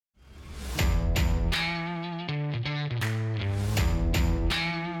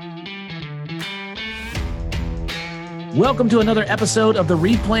Welcome to another episode of the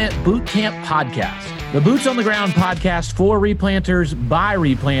Replant Bootcamp Podcast, the Boots on the Ground podcast for replanters by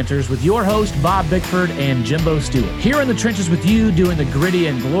replanters with your host, Bob Bickford and Jimbo Stewart. Here in the trenches with you doing the gritty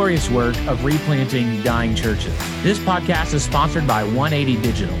and glorious work of replanting dying churches. This podcast is sponsored by 180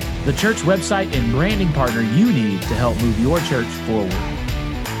 Digital, the church website and branding partner you need to help move your church forward.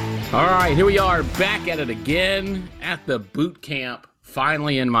 All right, here we are back at it again at the boot camp.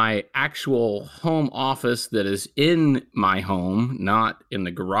 Finally in my actual home office that is in my home, not in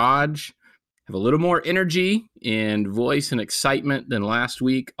the garage. Have a little more energy and voice and excitement than last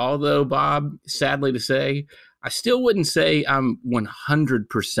week. Although, Bob, sadly to say, I still wouldn't say I'm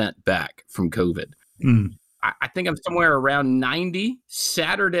 100% back from COVID. I think I'm somewhere around 90.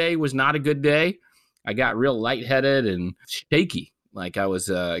 Saturday was not a good day. I got real lightheaded and shaky. Like I was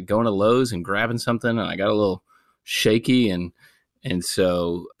going to Lowe's and grabbing something, and I got a little shaky and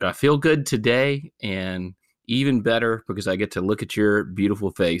so I feel good today, and even better because I get to look at your beautiful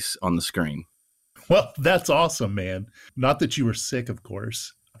face on the screen. Well, that's awesome, man. Not that you were sick, of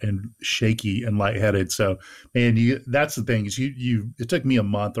course, and shaky and lightheaded. So, man, that's the thing is it took me a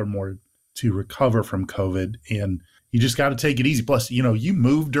month or more to recover from COVID, and you just got to take it easy. Plus, you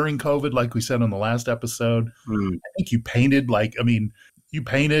moved during COVID, like we said on the last episode. I think you painted,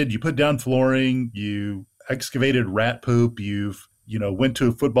 you put down flooring, you excavated rat poop, went to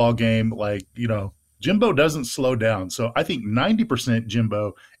a football game. Jimbo doesn't slow down. So I think 90%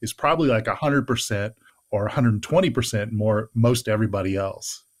 Jimbo is probably like 100% or 120% more most everybody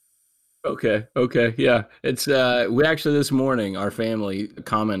else. Okay. Yeah. It's, we actually this morning, our family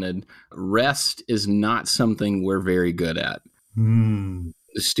commented, rest is not something we're very good at. The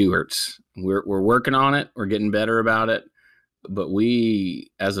Stewarts, we're working on it. We're getting better about it. But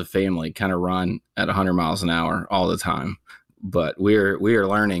we, as a family, kind of run at 100 miles an hour all the time. But we are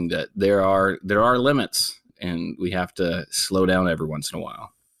learning that there are limits, and we have to slow down every once in a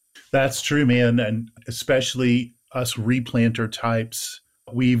while. That's true, man. And especially us replanter types,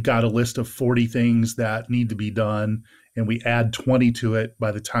 we've got a list of 40 things that need to be done, and we add 20 to it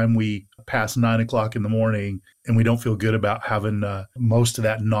by the time we pass 9 o'clock in the morning, and we don't feel good about having most of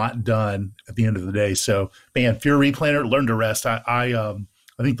that not done at the end of the day. So, man, if you're a replanter, learn to rest. I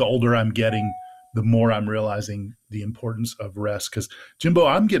think the older I'm getting, the more I'm realizing the importance of rest. Because, Jimbo,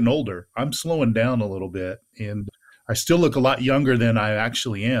 I'm getting older. I'm slowing down a little bit, and I still look a lot younger than I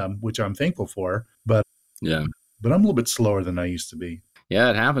actually am, which I'm thankful for. But I'm a little bit slower than I used to be. Yeah,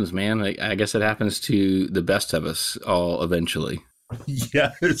 it happens, man. I guess it happens to the best of us all eventually.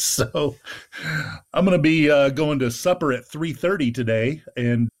 Yeah, so I'm going to be going to supper at 3:30 today,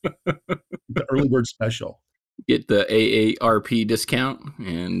 and the early bird special. Get the AARP discount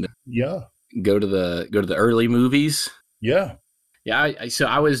and go to the early movies. Yeah. Yeah. So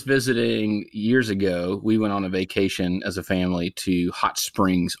I was visiting years ago. We went on a vacation as a family to Hot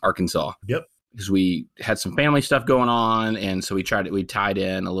Springs, Arkansas. Yep. Because we had some family stuff going on. And so we tied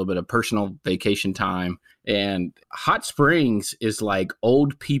in a little bit of personal vacation time. And Hot Springs is like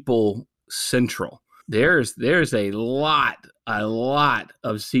old people central. There's a lot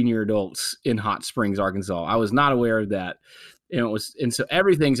of senior adults in Hot Springs, Arkansas. I was not aware of that. And so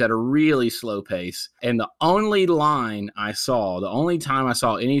everything's at a really slow pace. And the only time I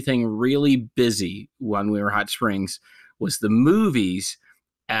saw anything really busy when we were Hot Springs was the movies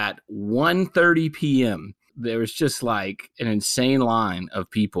at 1:30 p.m. There was just like an insane line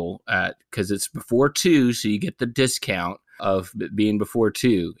of people because it's before 2, so you get the discount of it being before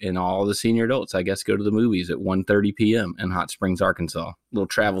 2. And all the senior adults, I guess, go to the movies at 1:30 p.m. in Hot Springs, Arkansas. Little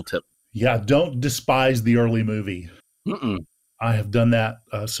travel tip. Yeah, don't despise the early movie. I have done that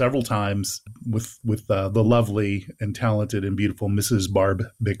several times with the lovely and talented and beautiful Mrs. Barb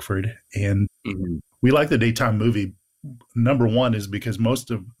Bickford. And we like the daytime movie. Number one is because most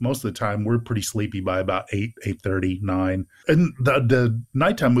of the time we're pretty sleepy by about 8:30, 9. And the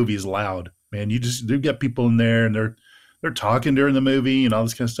nighttime movie is loud, man. You get people in there and they're talking during the movie and all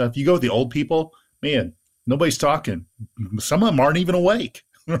this kind of stuff. You go with the old people, man, nobody's talking. Some of them aren't even awake,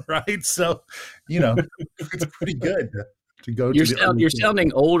 right? So, it's pretty good. You're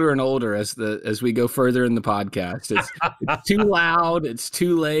sounding older and older as we go further in the podcast. It's too loud. It's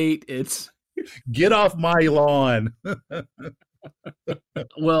too late. Get off my lawn.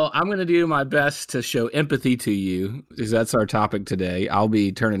 Well, I'm going to do my best to show empathy to you because that's our topic today. I'll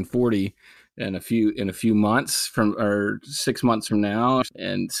be turning 40 in a few months or 6 months from now,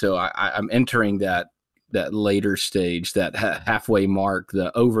 and so I'm entering that later stage, that halfway mark,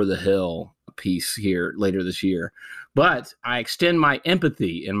 the over the hill piece here later this year. But I extend my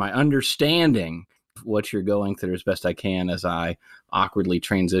empathy and my understanding what you're going through as best I can as I awkwardly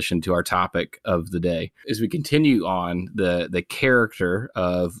transition to our topic of the day. As we continue on the character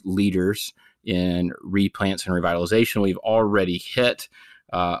of leaders in replants and revitalization, we've already hit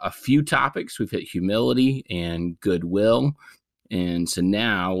a few topics. We've hit humility and goodwill. And so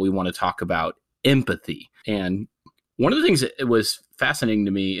now we want to talk about empathy. And one of the things that was fascinating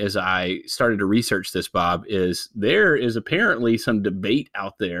to me as I started to research this, Bob, is there is apparently some debate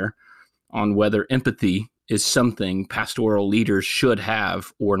out there on whether empathy is something pastoral leaders should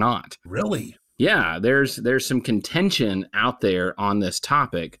have or not. Really? Yeah, there's some contention out there on this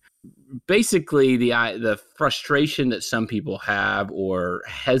topic. Basically, the frustration that some people have or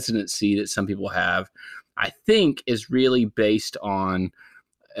hesitancy that some people have, I think, is really based on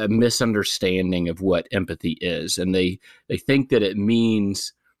a misunderstanding of what empathy is. And they think that it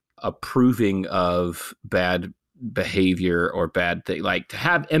means approving of bad behavior or bad thing. Like to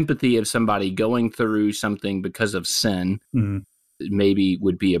have empathy of somebody going through something because of sin, maybe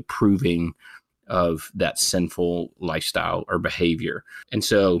would be approving of that sinful lifestyle or behavior. And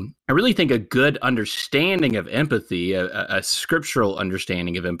so I really think a good understanding of empathy, a scriptural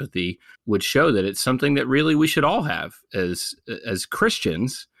understanding of empathy, would show that it's something that really we should all have as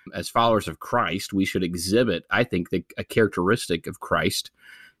Christians, as followers of Christ. We should exhibit, I think, a characteristic of Christ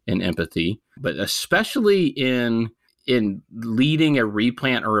in empathy, but especially in leading a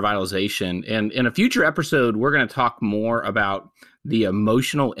replant or revitalization. And in a future episode, we're going to talk more about the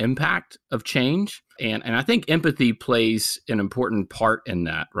emotional impact of change. And I think empathy plays an important part in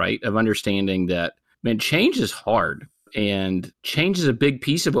that, right? Of understanding that, man, change is hard. And change is a big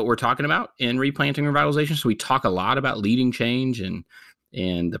piece of what we're talking about in replanting revitalization. So we talk a lot about leading change and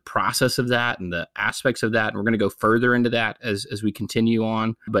the process of that and the aspects of that. And we're going to go further into that as we continue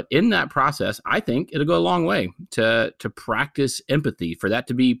on. But in that process, I think it'll go a long way to practice empathy, for that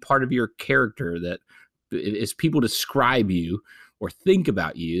to be part of your character, that as people describe you or think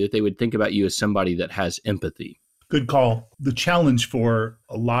about you, that they would think about you as somebody that has empathy. Good call. The challenge for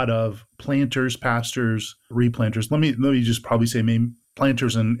a lot of planters, pastors, replanters, let me just probably say maybe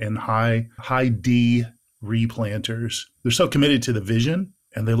planters and high D replanters, they're so committed to the vision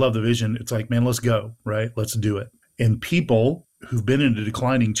and they love the vision. It's like, man, let's go, right? Let's do it. And people who've been in a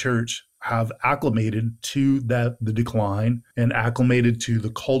declining church have acclimated to the decline and acclimated to the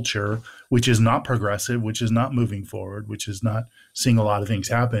culture, which is not progressive, which is not moving forward, which is not seeing a lot of things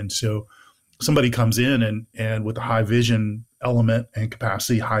happen. So somebody comes in and with a high vision element and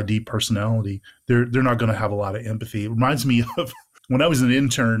capacity, high D personality, they're not going to have a lot of empathy. It reminds me of when I was an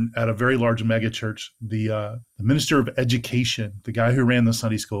intern at a very large mega church, the minister of education, the guy who ran the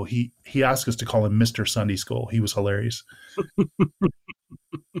Sunday school, he asked us to call him Mr. Sunday School. He was hilarious.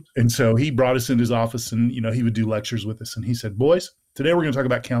 And so he brought us in his office and, he would do lectures with us. And he said, boys, today we're going to talk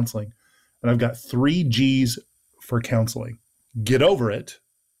about counseling. And I've got 3 G's for counseling. Get over it,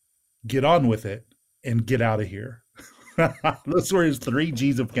 get on with it, and get out of here. Those were his 3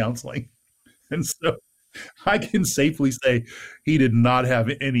 G's of counseling. And so I can safely say he did not have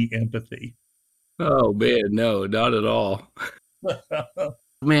any empathy. Oh, man, no, not at all.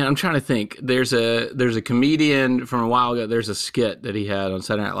 Man, I'm trying to think. There's a comedian from a while ago. There's a skit that he had on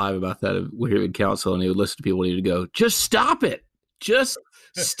Saturday Night Live about that, where he would counsel and he would listen to people and he would go, just stop it. Just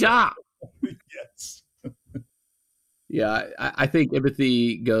stop. Yes. Yeah, I think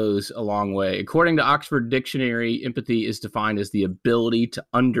empathy goes a long way. According to Oxford Dictionary, empathy is defined as the ability to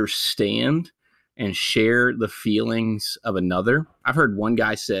understand and share the feelings of another. I've heard one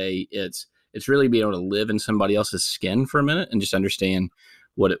guy say it's really being able to live in somebody else's skin for a minute and just understand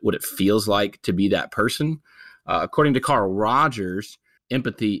what it feels like to be that person. According to Carl Rogers,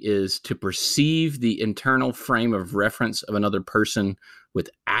 empathy is to perceive the internal frame of reference of another person with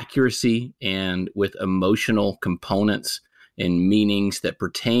accuracy and with emotional components and meanings that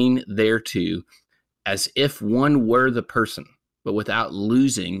pertain thereto, as if one were the person, but without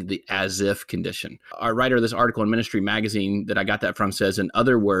losing the as if condition. Our writer of this article in Ministry Magazine that I got that from says, in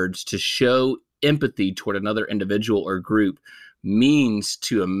other words, to show empathy toward another individual or group means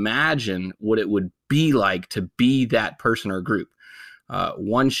to imagine what it would be like to be that person or group.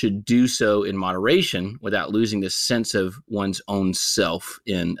 One should do so in moderation without losing the sense of one's own self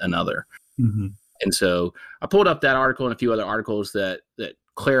in another. Mm-hmm. And so I pulled up that article and a few other articles that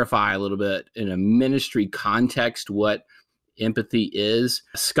clarify a little bit in a ministry context what empathy is.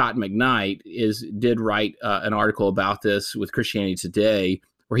 Scott McKnight did write an article about this with Christianity Today,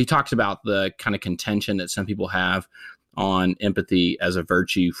 where he talks about the kind of contention that some people have on empathy as a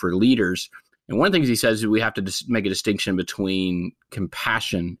virtue for leaders. And one of the things he says is we have to make a distinction between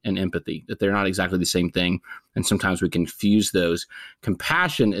compassion and empathy, that they're not exactly the same thing. And sometimes we confuse those.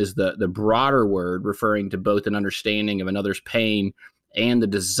 Compassion is the broader word referring to both an understanding of another's pain and the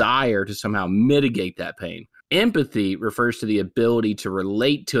desire to somehow mitigate that pain. Empathy refers to the ability to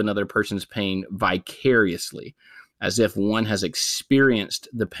relate to another person's pain vicariously, as if one has experienced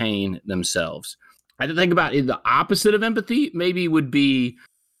the pain themselves. I had to think about the opposite of empathy maybe would be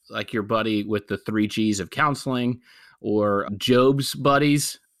like your buddy with the 3 G's of counseling, or Job's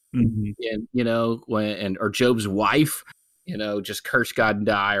buddies, and or Job's wife, just curse God and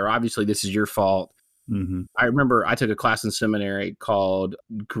die, or obviously this is your fault. I remember I took a class in seminary called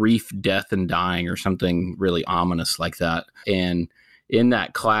Grief, Death, and Dying, or something really ominous like that. And in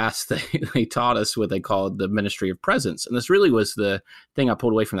that class, they taught us what they called the ministry of presence. And this really was the thing I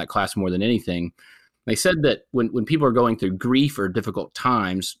pulled away from that class more than anything. They said that when people are going through grief or difficult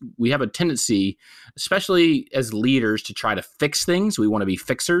times, we have a tendency, especially as leaders, to try to fix things. We want to be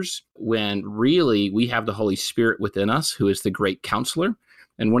fixers, when really we have the Holy Spirit within us, who is the great counselor.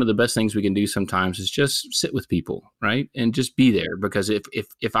 And one of the best things we can do sometimes is just sit with people, right? And just be there. Because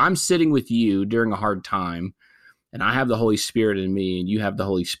if I'm sitting with you during a hard time, and I have the Holy Spirit in me and you have the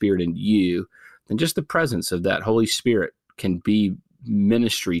Holy Spirit in you, then just the presence of that Holy Spirit can be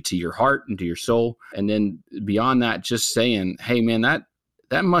ministry to your heart and to your soul. And then beyond that, just saying, hey man, that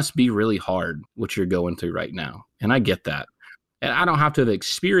must be really hard what you're going through right now. And I get that. And I don't have to have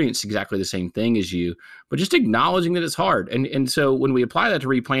experienced exactly the same thing as you, but just acknowledging that it's hard. And so when we apply that to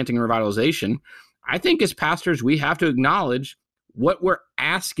replanting and revitalization, I think as pastors, we have to acknowledge what we're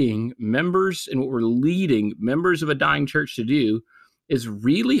asking members and what we're leading members of a dying church to do is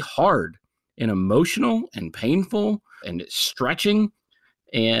really hard and emotional and painful and stretching.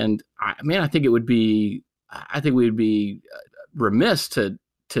 And I think we would be remiss to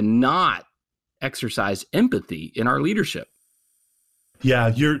not exercise empathy in our leadership. Yeah,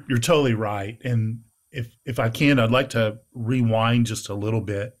 you're totally right. And if I can, I'd like to rewind just a little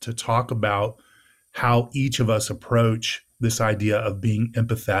bit to talk about how each of us approach this idea of being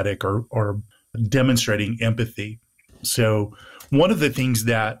empathetic or demonstrating empathy. So one of the things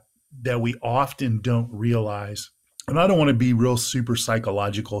that we often don't realize, and I don't want to be real super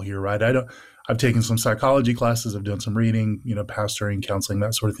psychological here, right? I've taken some psychology classes, I've done some reading, pastoring, counseling,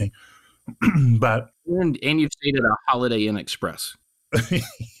 that sort of thing. But and you've stayed at a Holiday Inn Express.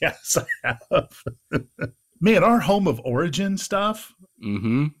 Yes, I have. Man, our home of origin stuff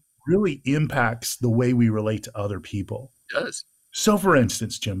really impacts the way we relate to other people. It does. So for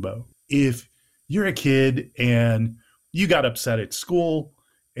instance, Jimbo, if you're a kid and you got upset at school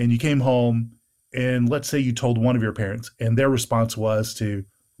and you came home and let's say you told one of your parents and their response was to,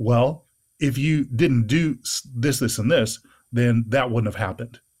 well, if you didn't do this, and this, then that wouldn't have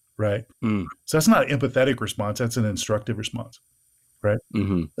happened, right? So that's not an empathetic response. That's an instructive response, right?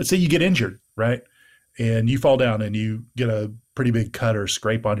 Let's say you get injured, right? And you fall down and you get a pretty big cut or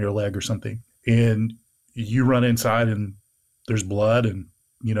scrape on your leg or something. And you run inside and there's blood and,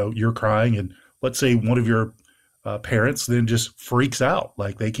 you're crying. And let's say one of your parents then just freaks out,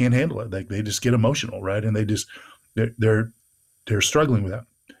 like they can't handle it. Like they just get emotional, right? And they're struggling with that.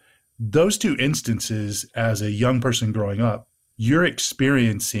 Those two instances, as a young person growing up, you're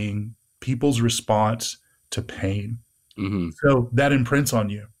experiencing people's response to pain. So that imprints on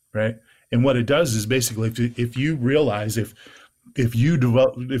you, right? And what it does is basically, if you realize if you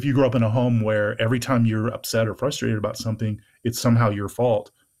grow up in a home where every time you're upset or frustrated about something, it's somehow your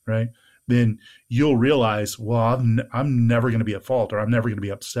fault, right? Then you'll realize, well, I'm never going to be at fault, or I'm never going to be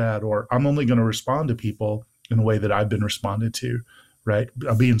upset, or I'm only going to respond to people in the way that I've been responded to, right?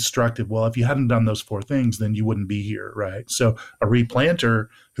 I'll be instructive. Well, if you hadn't done those 4 things, then you wouldn't be here, right? So a replanter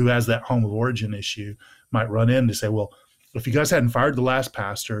who has that home of origin issue might run in to say, well, if you guys hadn't fired the last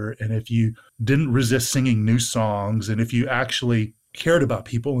pastor, and if you didn't resist singing new songs, and if you actually cared about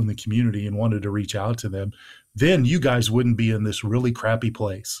people in the community and wanted to reach out to them, then you guys wouldn't be in this really crappy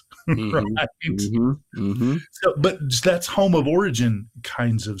place, right? So, but that's home of origin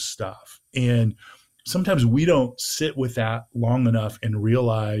kinds of stuff. And sometimes we don't sit with that long enough and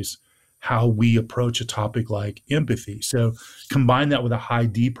realize how we approach a topic like empathy. So combine that with a high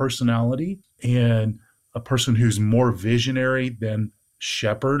D personality and a person who's more visionary than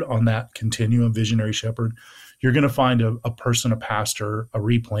shepherd on that continuum, visionary shepherd, you're going to find a person, a pastor, a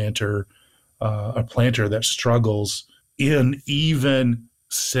replanter, a planter that struggles in even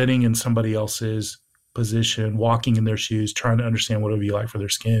sitting in somebody else's position, walking in their shoes, trying to understand what it would be like for their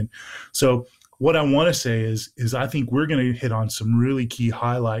skin. So what I want to say is I think we're going to hit on some really key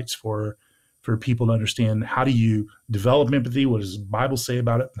highlights for for people to understand how do you develop empathy? What does the Bible say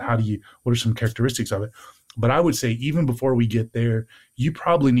about it? And what are some characteristics of it? But I would say even before we get there, you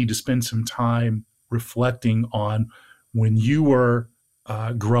probably need to spend some time reflecting on when you were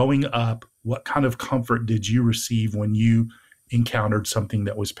growing up, what kind of comfort did you receive when you encountered something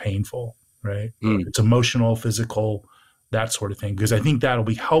that was painful, right? It's emotional, physical, that sort of thing, because I think that'll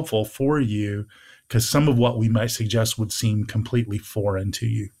be helpful for you, because some of what we might suggest would seem completely foreign to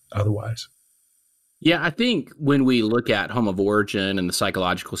you otherwise. Yeah, I think when we look at home of origin and the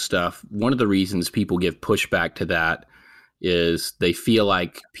psychological stuff, one of the reasons people give pushback to that is they feel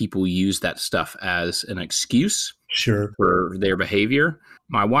like people use that stuff as an excuse for their behavior.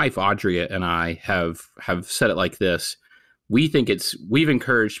 My wife, Audrey, and I have said it like this. We've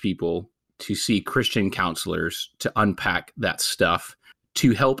encouraged people to see Christian counselors to unpack that stuff,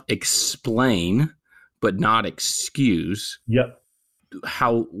 to help explain, but not excuse. Yep.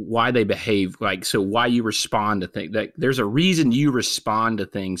 Why they behave, why you respond to things. That there's a reason you respond to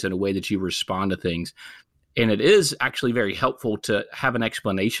things in a way that you respond to things. And it is actually very helpful to have an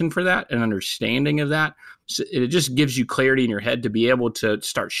explanation for that, an understanding of that. So it just gives you clarity in your head to be able to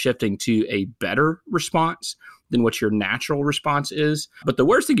start shifting to a better response than what your natural response is. But the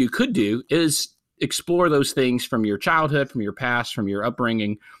worst thing you could do is explore those things from your childhood, from your past, from your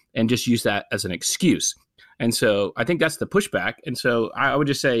upbringing, and just use that as an excuse. And so I think that's the pushback. And so I would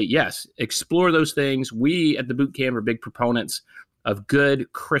just say, yes, explore those things. We at the Bootcamp are big proponents of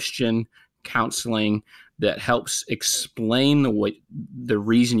good Christian counseling that helps explain the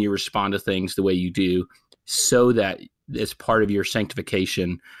reason you respond to things the way you do, so that it's part of your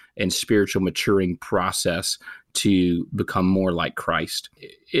sanctification and spiritual maturing process to become more like Christ.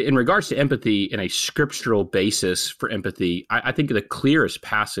 In regards to empathy and a scriptural basis for empathy, I think the clearest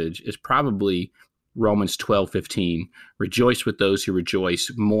passage is probably Romans 12:15. Rejoice with those who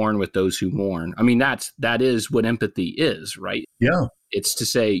rejoice, mourn with those who mourn. I mean, that is what empathy is, right? Yeah. It's to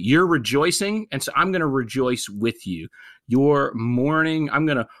say you're rejoicing, and so I'm going to rejoice with you. You're mourning, I'm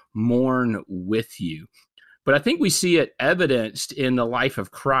going to mourn with you. But I think we see it evidenced in the life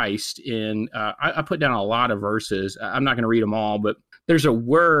of Christ. I put down a lot of verses. I'm not going to read them all, but there's a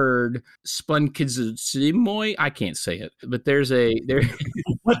word, splankizimoi. I can't say it, but there.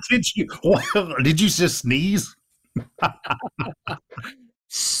 What did you just sneeze?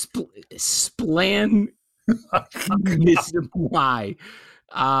 Splan. Why?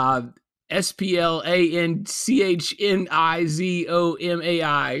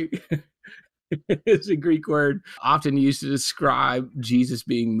 SPLANCHNIZOMAI. It's a Greek word often used to describe Jesus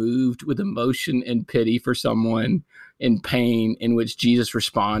being moved with emotion and pity for someone in pain, in which Jesus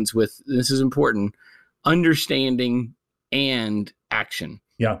responds with, this is important, understanding and action.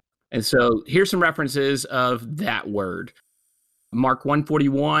 Yeah. And so here's some references of that word. Mark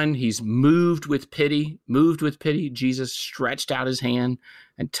 1:41, he's moved with pity. Moved with pity, Jesus stretched out his hand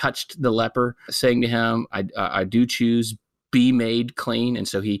and touched the leper, saying to him, I do choose, be made clean. And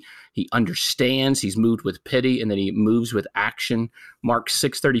so he understands, he's moved with pity, and then he moves with action. Mark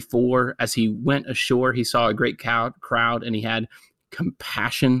 6:34, as he went ashore, he saw a great crowd, and he had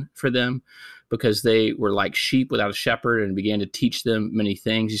compassion for them because they were like sheep without a shepherd, and began to teach them many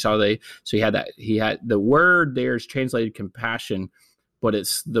things. He had the word there is translated compassion, but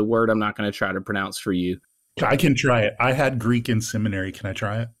it's the word I'm not going to try to pronounce for you. I can try it. I had Greek in seminary. Can I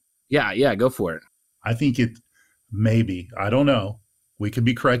try it? Yeah, go for it. I think it maybe, I don't know. We could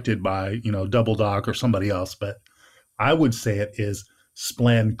be corrected by, Double Doc or somebody else, but I would say it is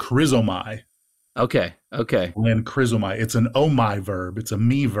splanchrizomai. Okay. Splanchrizomai. It's an omai verb. It's a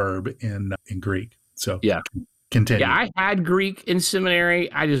me verb in Greek. So yeah, continue. Yeah, I had Greek in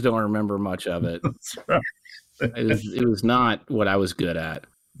seminary. I just don't remember much of it. Right. It was not what I was good at.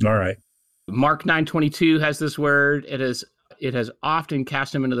 All right. Mark 9:22 has this word. It has often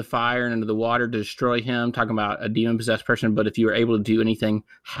cast him into the fire and into the water to destroy him, talking about a demon-possessed person. But if you are able to do anything,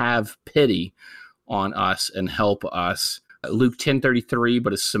 have pity on us and help us. Luke 10:33,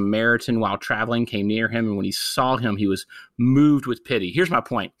 but a Samaritan while traveling came near him, and when he saw him, he was moved with pity. Here's my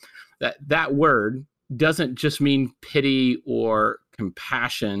point. That word doesn't just mean pity or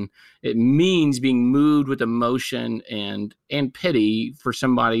compassion. It means being moved with emotion and pity for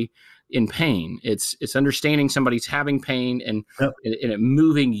somebody in pain. It's understanding somebody's having pain and it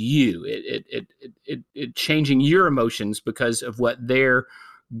moving you. It changing your emotions because of what they're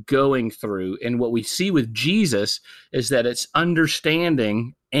going through. And what we see with Jesus is that it's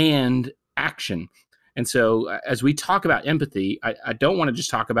understanding and action. And so as we talk about empathy, I don't want to just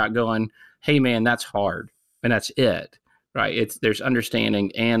talk about going, hey man, that's hard and that's it, right? There's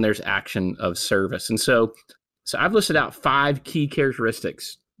understanding and there's action of service. And so I've listed out 5 key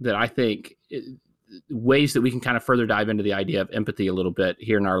characteristics that I think ways that we can kind of further dive into the idea of empathy a little bit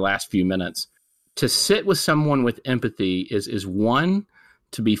here in our last few minutes. To sit with someone with empathy is one,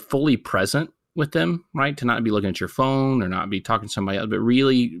 to be fully present with them, right? To not be looking at your phone or not be talking to somebody else, but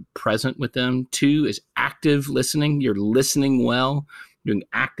really present with them. Two is active listening. You're listening well, doing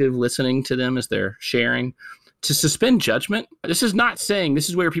active listening to them as they're sharing. To suspend judgment. This is not saying, this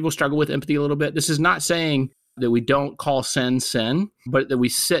is where people struggle with empathy a little bit. This is not saying that we don't call sin, but that we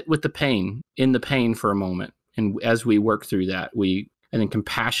sit with the pain, in the pain for a moment. And as we work through that, and then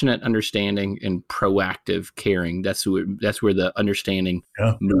compassionate understanding and proactive caring. That's where the understanding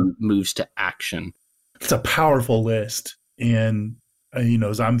moves to action. It's a powerful list. And,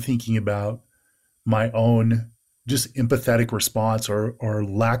 as I'm thinking about my own just empathetic response or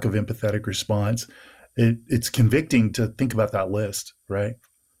lack of empathetic response, it's convicting to think about that list, right?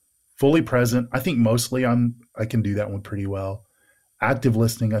 Fully present. I think mostly I can do that one pretty well. Active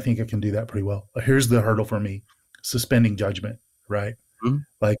listening. I think I can do that pretty well. Here's the hurdle for me: suspending judgment, right? Mm-hmm.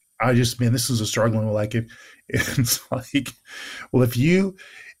 Like this is a struggle. Like it's like, well, if you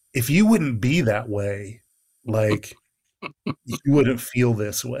wouldn't be that way, like you wouldn't feel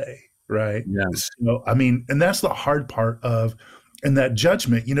this way, right? Yeah. So, and that's the hard part and that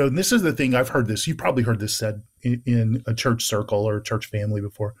judgment, and this is the thing, I've heard this, you probably heard this said in a church circle or a church family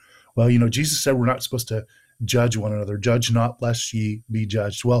before. Well, Jesus said we're not supposed to judge one another. Judge not lest ye be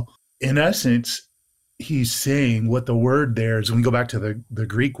judged. Well, in essence, he's saying what the word there is, when we go back to the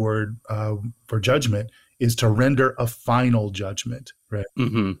Greek word for judgment, is to render a final judgment, right?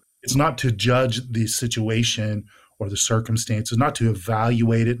 Mm-hmm. It's not to judge the situation or the circumstances, not to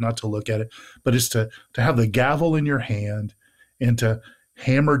evaluate it, not to look at it, but it's to have the gavel in your hand and to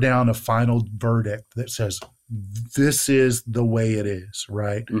hammer down a final verdict that says, this is the way it is,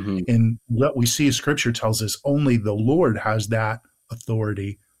 right? Mm-hmm. And what we see as Scripture tells us, only the Lord has that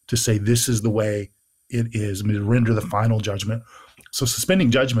authority to say, this is the way it is, to render the final judgment. So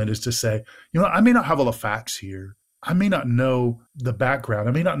suspending judgment is to say, I may not have all the facts here. I may not know the background.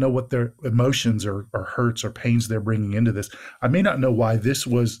 I may not know what their emotions or hurts or pains they're bringing into this. I may not know why this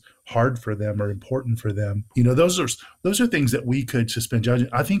was hard for them or important for them. Those are things that we could suspend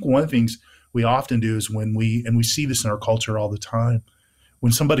judgment. I think one of the things we often do is when we see this in our culture all the time,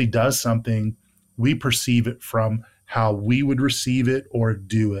 when somebody does something, we perceive it from how we would receive it or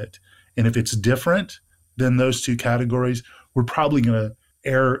do it. And if it's different than those two categories, we're probably going to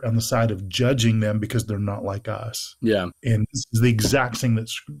err on the side of judging them because they're not like us. Yeah. And this is the exact thing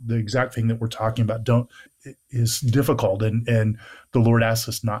that we're talking about is difficult. And the Lord asks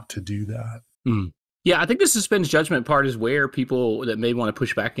us not to do that. Mm. Yeah, I think the suspends judgment part is where people that may want to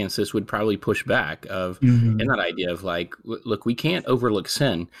push back against this would probably push back in that idea of like, look, we can't overlook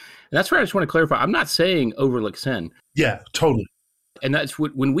sin. And that's where I just want to clarify. I'm not saying overlook sin. Yeah, totally. And that's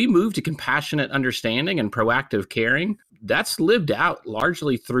when we move to compassionate understanding and proactive caring, that's lived out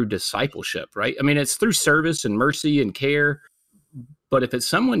largely through discipleship, right? It's through service and mercy and care. But if it's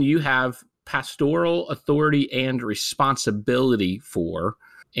someone you have pastoral authority and responsibility for,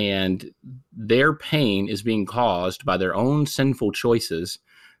 and their pain is being caused by their own sinful choices,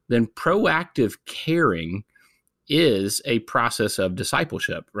 then proactive caring is a process of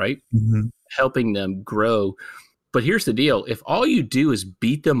discipleship, right? Mm-hmm. Helping them grow. But here's the deal. If all you do is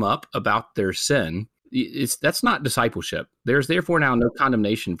beat them up about their sin, that's not discipleship. There's therefore now no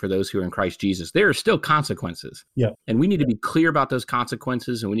condemnation for those who are in Christ Jesus. There are still consequences. Yeah. And we need to be clear about those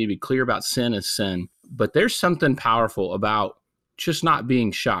consequences, and we need to be clear about sin as sin. But there's something powerful about just not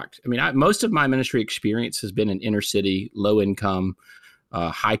being shocked. Most of my ministry experience has been in inner city, low income,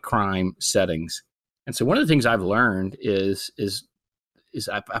 high crime settings. And so one of the things I've learned is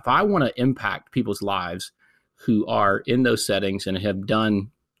if I want to impact people's lives who are in those settings and have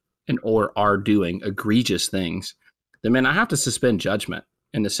done or are doing egregious things, then I have to suspend judgment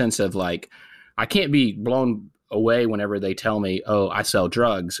in the sense of like, I can't be blown away whenever they tell me, oh, I sell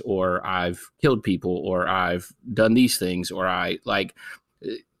drugs, or I've killed people, or I've done these things, or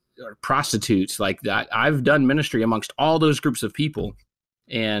or prostitutes like that. I've done ministry amongst all those groups of people.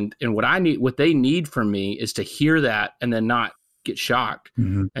 And what they need from me is to hear that and then not get shocked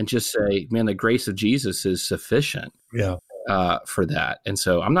and just say, man, the grace of Jesus is sufficient. Yeah. For that. And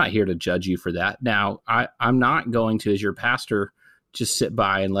so I'm not here to judge you for that. Now, I'm not going to, as your pastor, just sit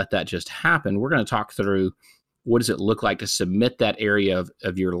by and let that just happen. We're going to talk through what does it look like to submit that area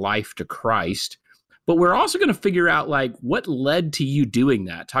of your life to Christ. But we're also going to figure out like what led to you doing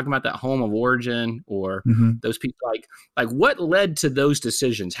that, talking about that home of origin or those people, like what led to those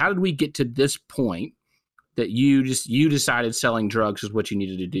decisions? How did we get to this point that you decided selling drugs is what you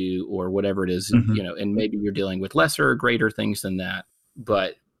needed to do, or whatever it is, and maybe you're dealing with lesser or greater things than that.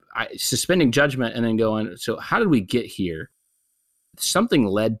 But suspending judgment and then going, so how did we get here? Something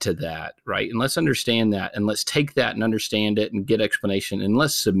led to that, right? And let's understand that, and let's take that and understand it and get explanation, and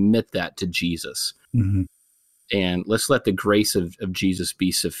let's submit that to Jesus. Mm-hmm. And let's let the grace of Jesus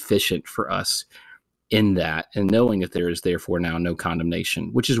be sufficient for us in that, and knowing that there is therefore now no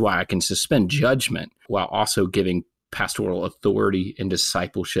condemnation, which is why I can suspend judgment while also giving pastoral authority and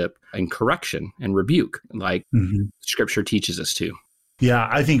discipleship and correction and rebuke, like Scripture teaches us to. Yeah,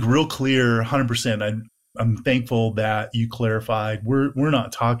 I think real clear, 100%. I'm thankful that you clarified. We're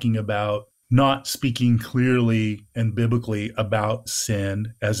not talking about not speaking clearly and biblically about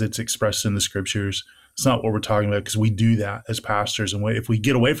sin as it's expressed in the Scriptures. It's not what we're talking about, because we do that as pastors. And if we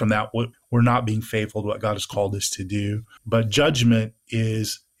get away from that, we're not being faithful to what God has called us to do. But judgment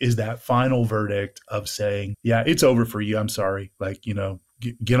is that final verdict of saying, yeah, it's over for you. I'm sorry. Like,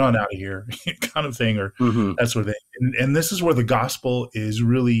 get on out of here kind of thing, or that sort of thing. And this is where the gospel is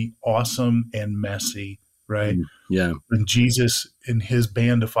really awesome and messy, right? Yeah. And Jesus and his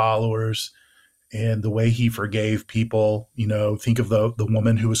band of followers and the way he forgave people, think of the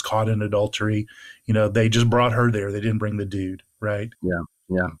woman who was caught in adultery, they just brought her there. They didn't bring the dude, right? Yeah.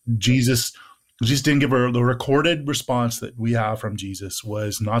 Jesus didn't give her the recorded response that we have from Jesus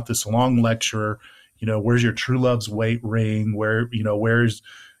was not this long lecture, where's your true love's ring? Where's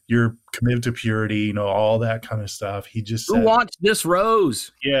your committed to purity, all that kind of stuff. He just said, who wants this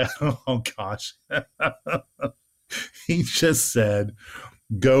rose? Yeah. Oh gosh. He just said,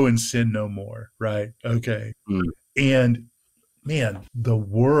 go and sin no more. Right. Okay. And man, the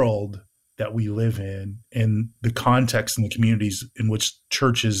world that we live in and the context and the communities in which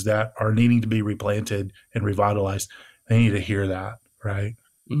churches that are needing to be replanted and revitalized, they need to hear that. Right.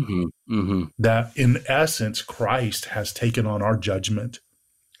 That in essence, Christ has taken on our judgment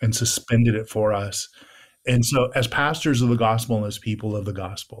and suspended it for us. And so as pastors of the gospel and as people of the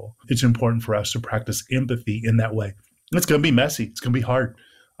gospel, it's important for us to practice empathy in that way. It's going to be messy. It's going to be hard,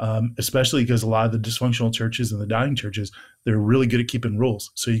 especially because a lot of the dysfunctional churches and the dying churches, they're really good at keeping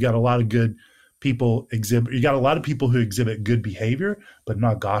rules. So you got a lot of good people you got a lot of people who exhibit good behavior, but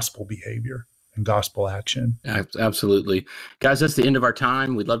not gospel behavior and gospel action. Absolutely. Guys, that's the end of our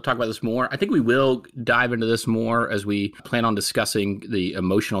time. We'd love to talk about this more. I think we will dive into this more as we plan on discussing the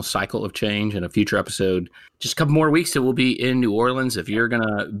emotional cycle of change in a future episode. Just a couple more weeks and we'll be in New Orleans. If you're going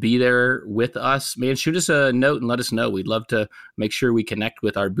to be there with us, man, shoot us a note and let us know. We'd love to make sure we connect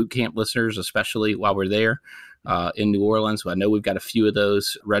with our Bootcamp listeners, especially while we're there in New Orleans. I know we've got a few of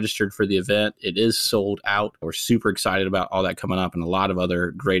those registered for the event. It is sold out. We're super excited about all that coming up and a lot of other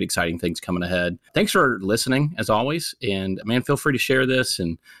great, exciting things coming ahead. Thanks for listening, as always. And man, feel free to share this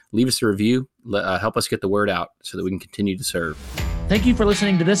and leave us a review. Help us get the word out so that we can continue to serve. Thank you for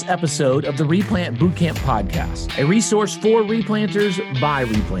listening to this episode of the Replant Bootcamp Podcast, a resource for replanters by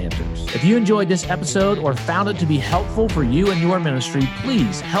replanters. If you enjoyed this episode or found it to be helpful for you and your ministry,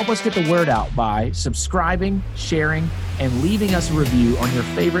 please help us get the word out by subscribing, sharing, and leaving us a review on your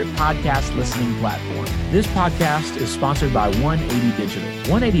favorite podcast listening platform. This podcast is sponsored by 180 Digital.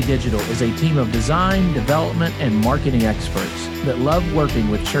 180 Digital is a team of design, development, and marketing experts that love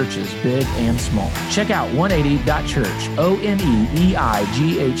working with churches big and small. Check out 180.church,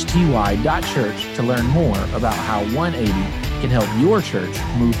 ONEEIGHTY.church to learn more about how 180 can help your church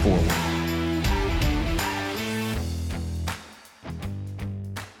move forward.